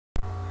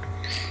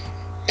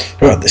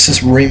Right, this is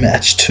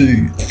rematch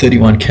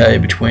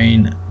 231k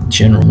between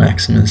General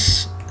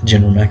Maximus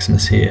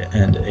here,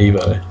 and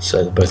Evo.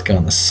 So they're both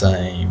going the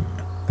same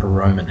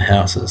Roman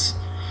houses.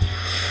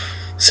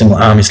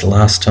 Similar armies to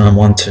last time.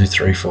 1, 2,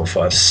 3, 4,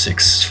 5,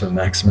 6 for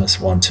Maximus.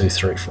 1, 2,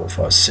 3, 4,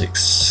 5,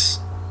 6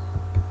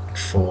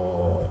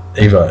 for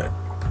Evo.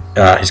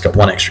 He's got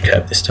 1 extra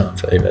cav this time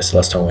for Evo. So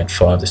last time we went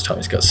 5. This time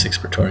he's got 6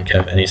 Praetorian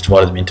cav, and he's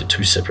divided them into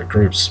 2 separate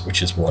groups,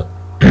 which is what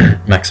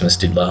Maximus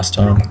did last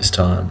time. This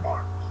time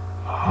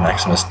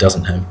Maximus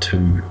doesn't have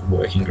 2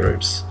 working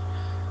groups,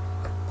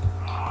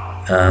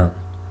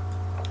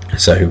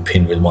 so he'll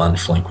pin with one,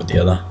 flank with the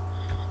other,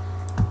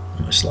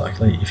 most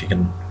likely, if he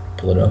can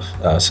pull it off.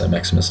 So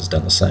Maximus has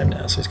done the same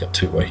now, so he's got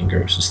 2 working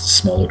groups, just a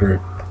smaller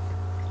group,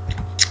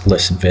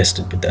 less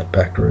invested with that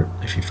back group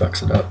if he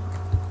fucks it up.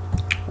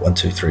 1,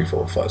 2, 3,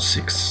 4, 5,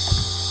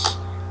 6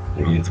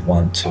 with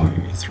 1, 2, 3,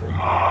 4,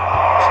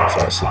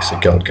 5, 6, so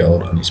gold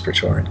on his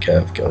Praetorian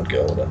cav,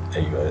 gold on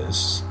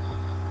Evo's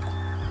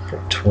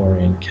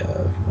Praetorian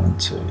cav. 1,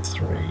 2,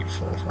 3,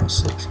 4, 5,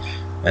 6,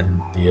 and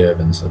the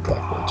urbans look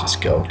like they're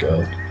just gold.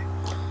 1,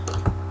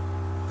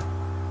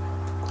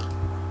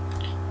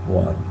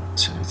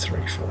 2,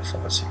 3, 4,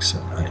 5, 6,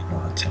 7, 8,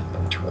 9, 10,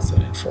 11, 12,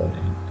 13,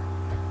 14.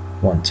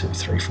 1, 2,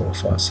 3, 4,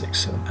 5, 6,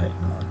 7,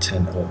 8, 9,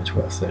 10, 11,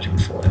 12, 13,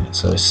 14.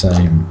 So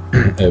same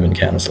urban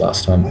count as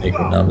last time,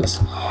 equal numbers.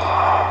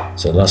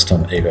 So last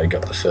time Evo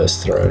got the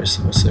first throw,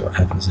 so we'll see what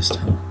happens this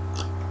time.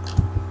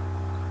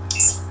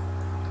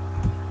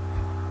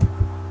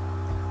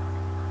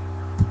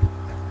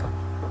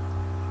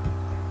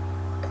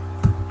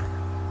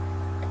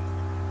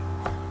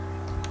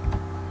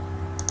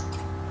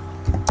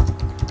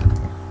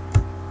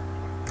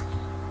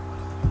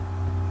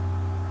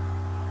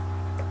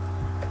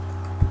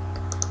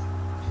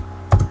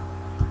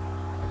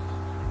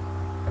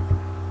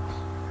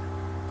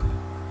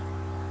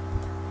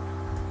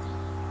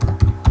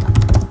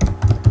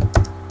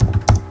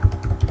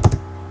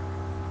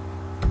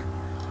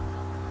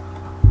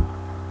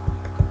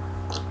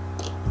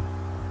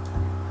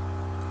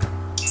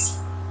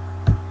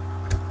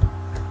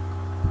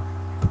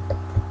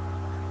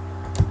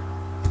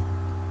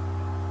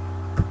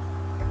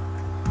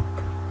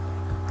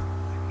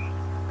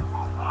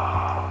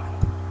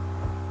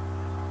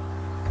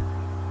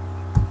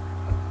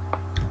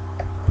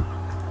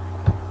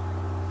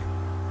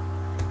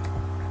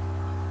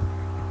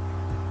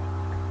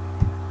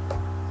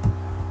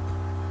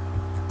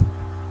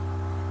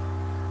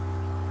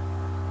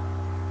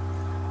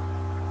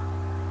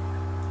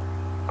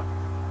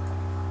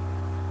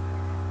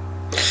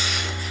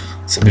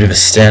 It's a bit of a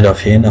standoff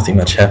here, nothing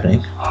much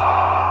happening.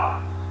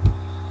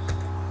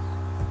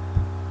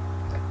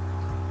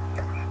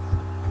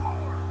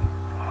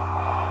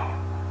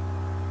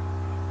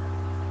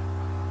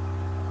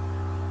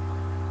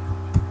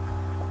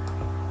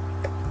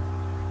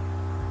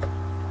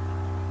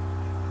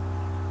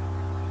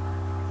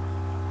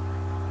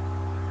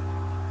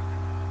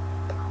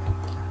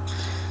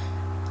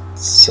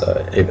 So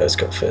Evo's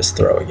got first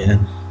throw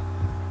again.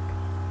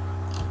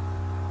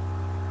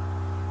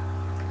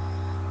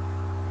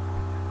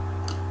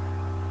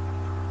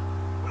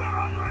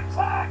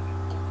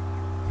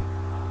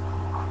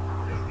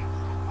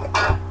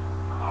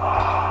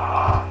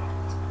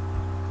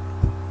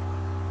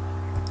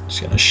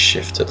 Just going to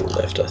shift to the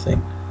left, I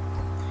think.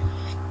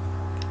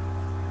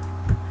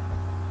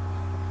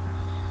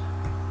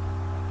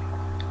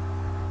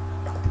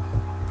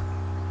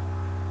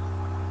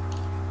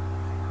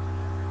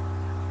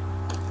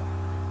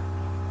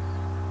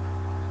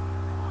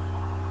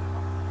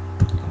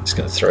 Just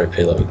going to throw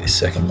Pilo with this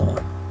second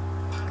line.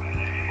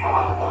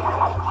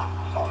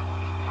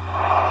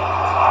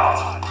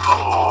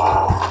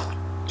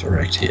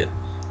 Direct hit.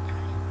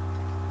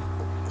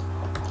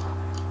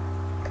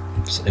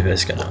 So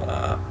Evo's going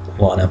to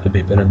line up a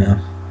bit better now.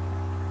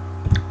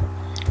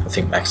 I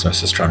think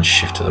Maximus is trying to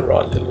shift to the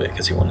right a little bit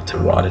because he wanted to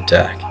right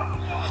attack.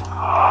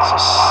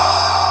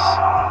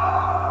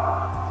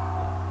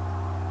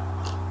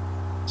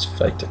 It's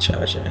faked a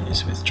charge and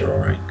he's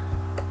withdrawing.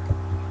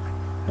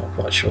 Not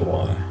quite sure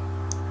why.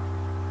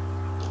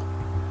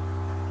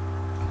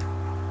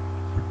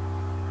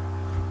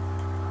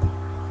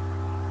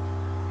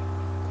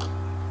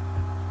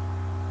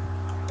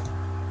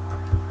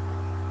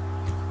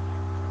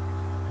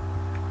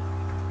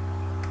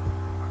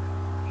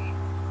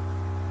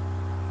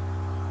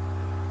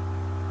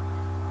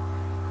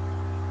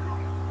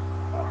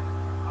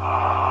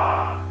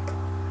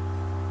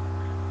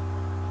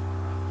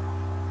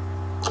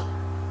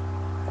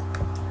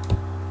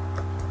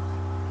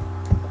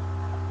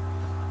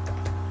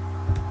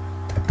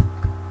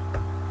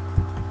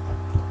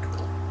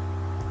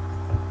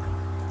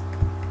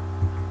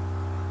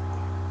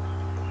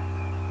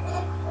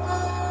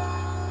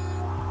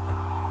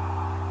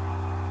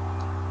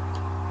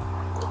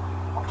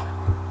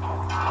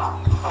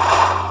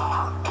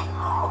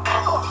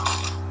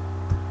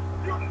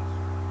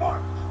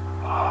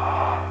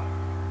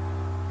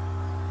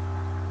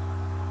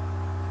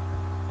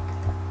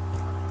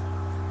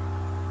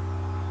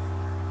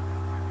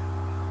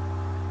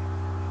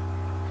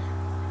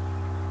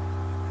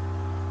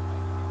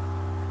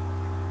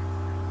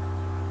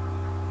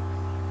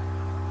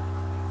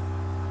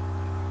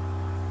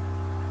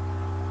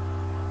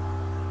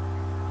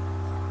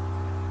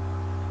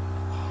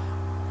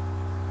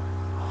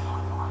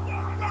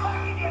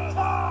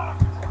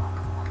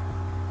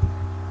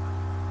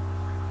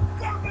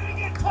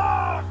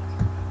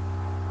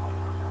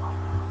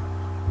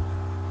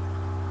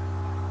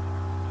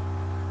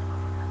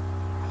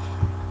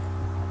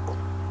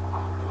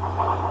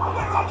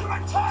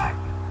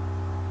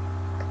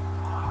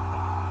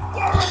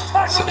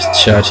 So he's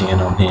charging in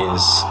on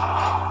his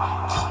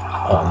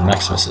on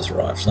Maximus's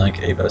right flank,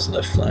 Evo's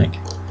left flank.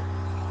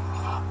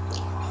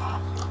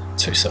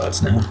 Two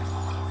sides now.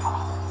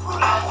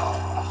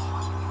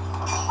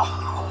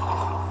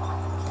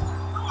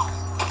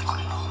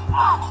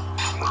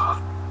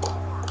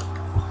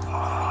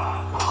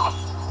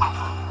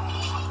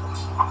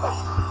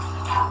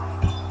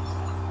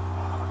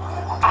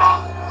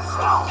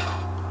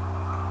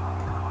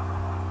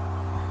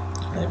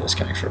 Evo's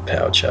going for a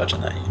power charge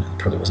on that unit.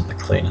 Probably wasn't the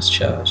cleanest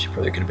charge. He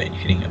probably could have been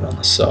hitting it on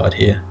the side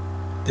here.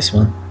 This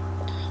one.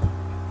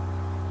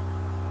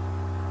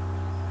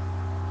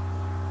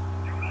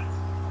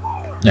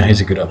 Now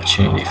here's a good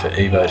opportunity for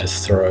Evo to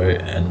throw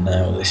and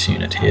nail this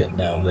unit here,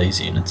 nail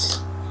these units.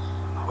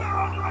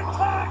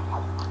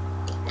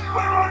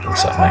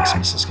 Looks like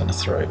Maximus is going to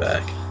throw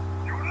back.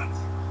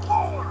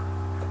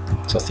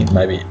 So I think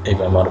maybe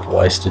Evo might have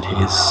wasted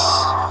his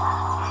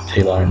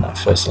healer in that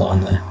first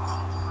line there.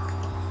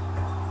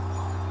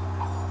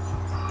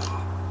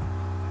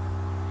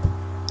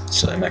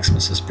 So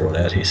Maximus has brought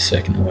out his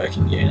second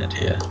working unit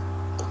here.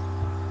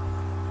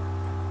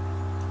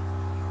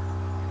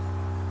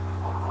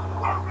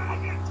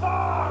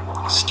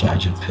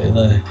 Exchange of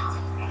Pele.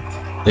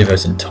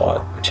 Evo's in tight,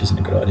 which isn't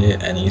a good idea,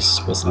 and he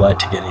was late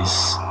to get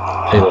his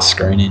Peeler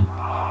screen in.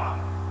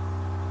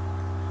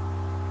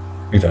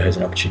 Evo has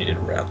an opportunity to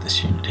route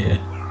this unit here.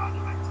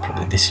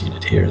 Probably this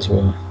unit here as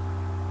well.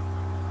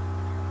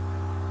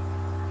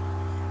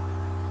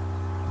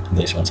 And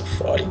these ones are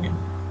fighting him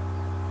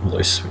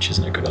loose, which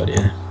isn't a good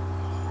idea.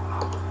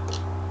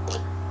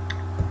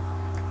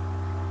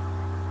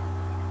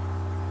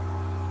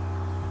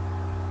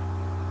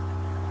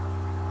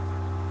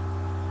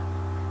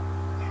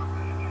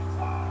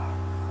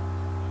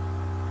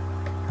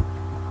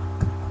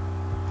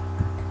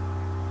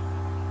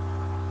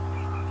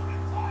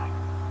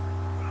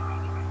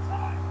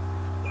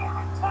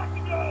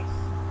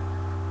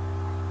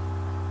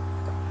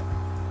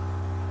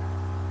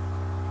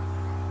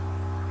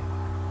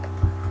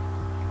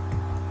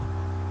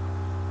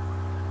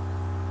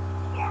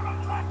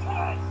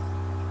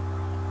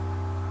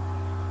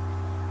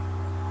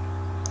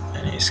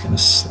 He's going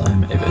to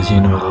slam Evo's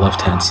unit on the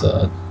left hand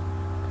side.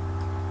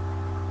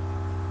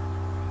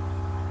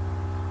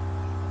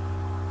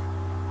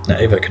 Now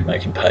Evo could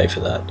make him pay for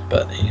that,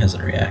 but he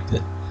hasn't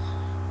reacted.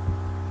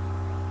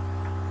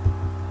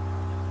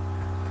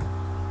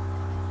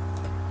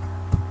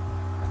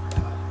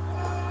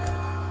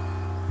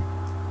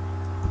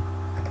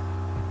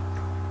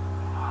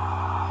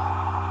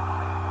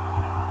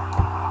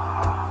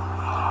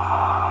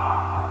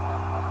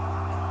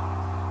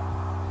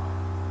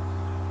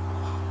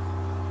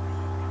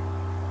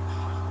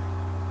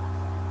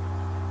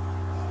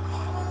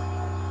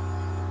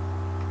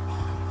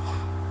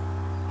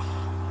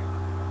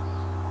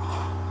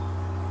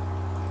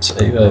 So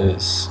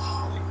Evo's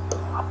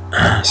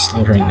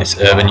slaughtering this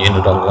urban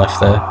unit on the left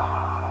there.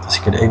 Because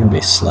he could even be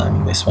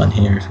slamming this one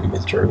here if we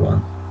withdrew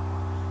one.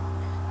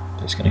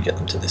 He's going to get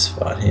them to this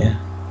fight here.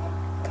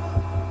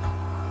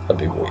 I'd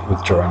be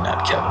withdrawing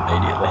that cab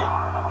immediately,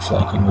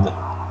 flanking with it.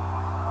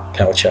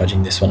 Power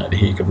charging this one over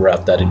here, you could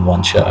route that in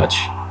one charge,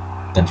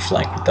 then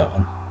flank with that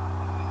one.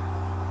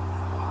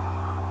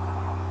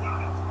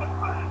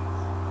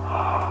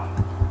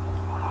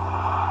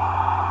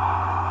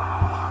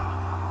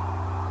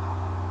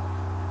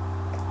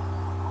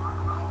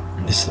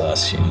 This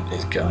last unit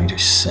is going to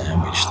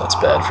sandwich. That's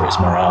bad for his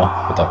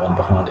morale with that one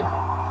behind him.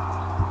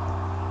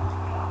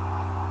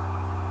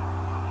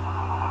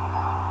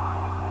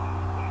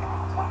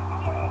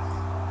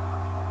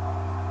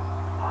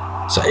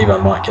 So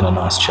Evo might get a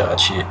nice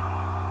charge here.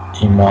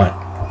 He might.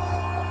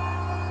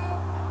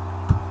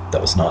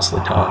 That was nicely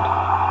timed.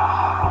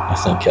 I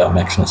think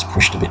Maximus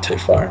pushed a bit too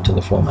far into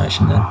the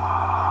formation then.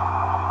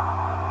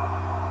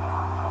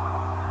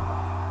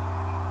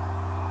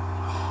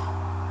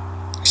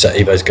 So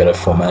Evo's got a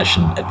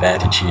formation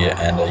advantage here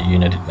and a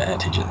unit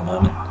advantage at the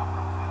moment.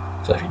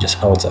 So if he just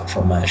holds that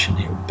formation,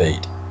 he'll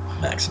beat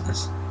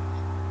Maximus.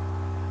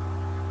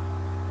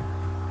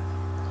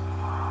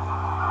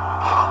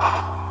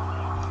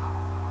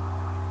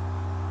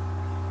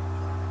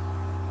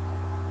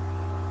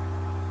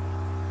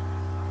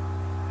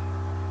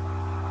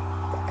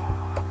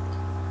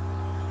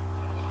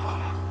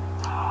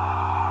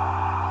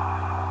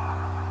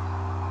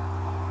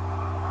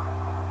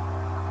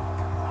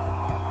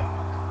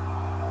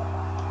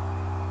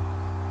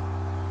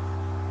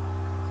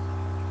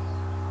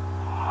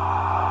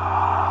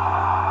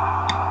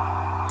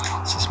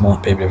 This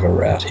might be a bit of a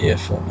rout here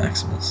for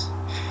Maximus.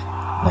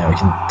 Now we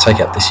can take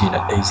out this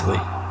unit easily.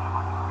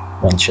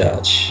 One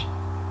charge.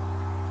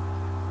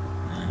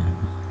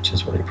 Which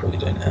is what he'll probably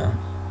do now.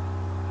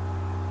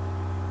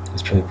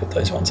 He's probably put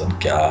those ones on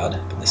guard,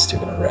 but they're still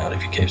going to rout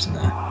if he keeps them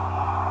there.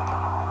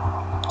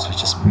 So he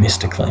just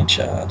missed a clean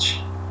charge.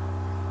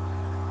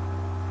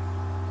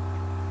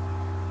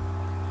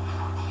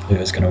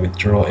 Evo's going to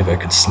withdraw. Evo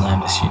could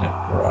slam this unit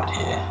right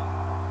here.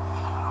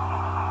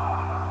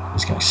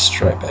 He's going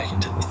straight back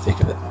into the thick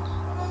of it.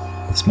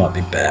 This might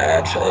be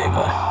bad for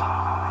Evo.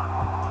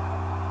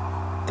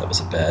 That was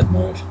a bad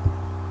move.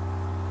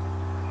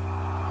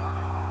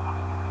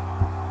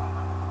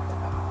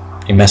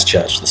 He mass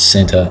charged the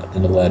centre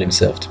and allowed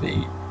himself to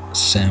be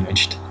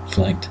sandwiched,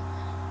 flanked.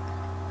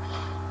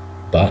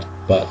 But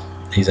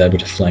he's able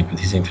to flank with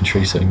his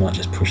infantry, so he might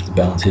just push the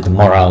balance here. The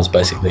morale is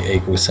basically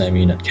equal, same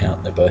unit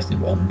count, they're both in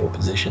vulnerable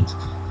positions.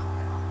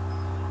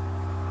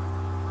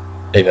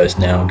 Evo's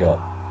now got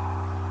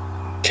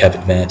cav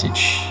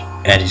advantage,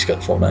 and he's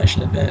got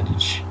formation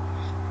advantage.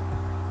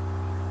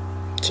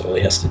 So all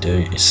he has to do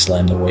is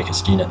slam the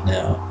weakest unit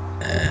now,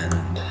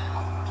 and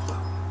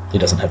he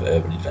doesn't have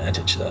urban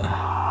advantage though.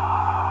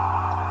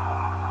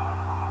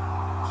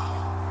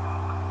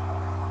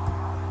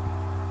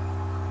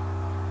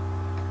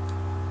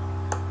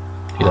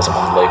 He doesn't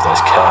want to leave those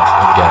cav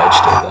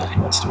engaged either. He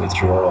wants to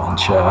withdraw and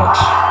charge.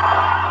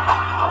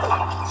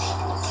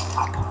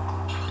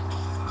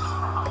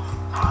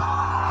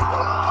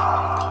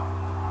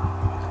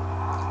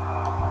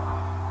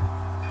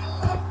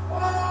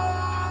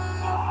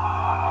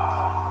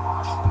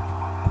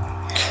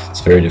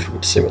 It's very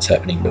difficult to see what's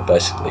happening, but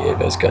basically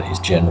Evo's got his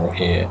general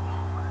here.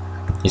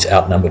 He's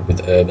outnumbered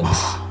with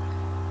urbans.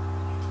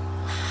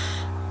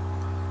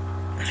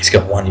 He's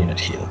got one unit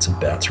here that's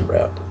about to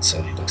rout it, so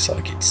it looks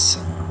like it's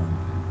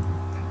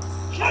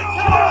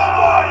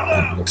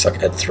it looks like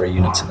it had 3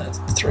 units in that,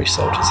 3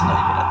 soldiers in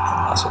that unit,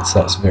 and last one, so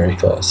that was very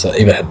close. So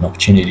Evo had an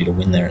opportunity to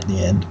win there at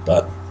the end,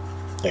 but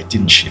it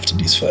didn't shift in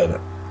his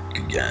favour.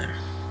 Good game.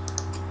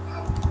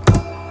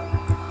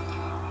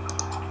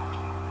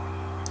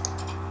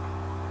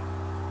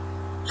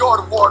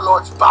 Your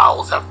warlord's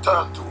bowels have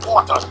turned to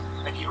water,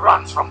 and he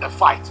runs from the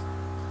fight.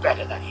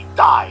 Better that he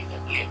die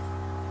than live.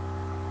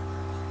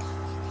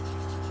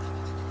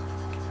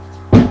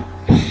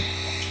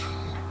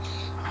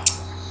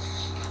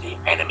 The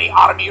enemy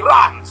army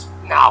runs.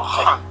 Now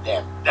hunt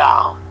them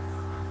down.